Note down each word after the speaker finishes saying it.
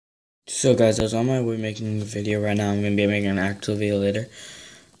So guys, I was on my way making a video. Right now I'm going to be making an actual video later.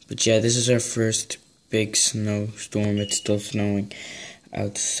 But yeah, this is our first big snowstorm. It's still snowing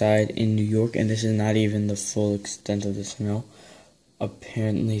outside in New York, and this is not even the full extent of the snow.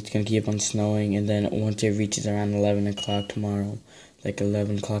 Apparently it's going to keep on snowing, and then once it reaches around 11 o'clock tomorrow, like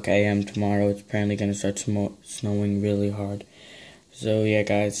 11 o'clock a.m. tomorrow, it's apparently going to start snowing really hard. So yeah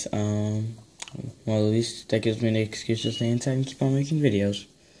guys, well at least that gives me an excuse to stay inside and keep on making videos.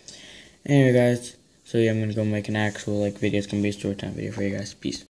 Anyway guys, so yeah, I'm gonna go make an actual video. It's gonna be a story time video for you guys. Peace.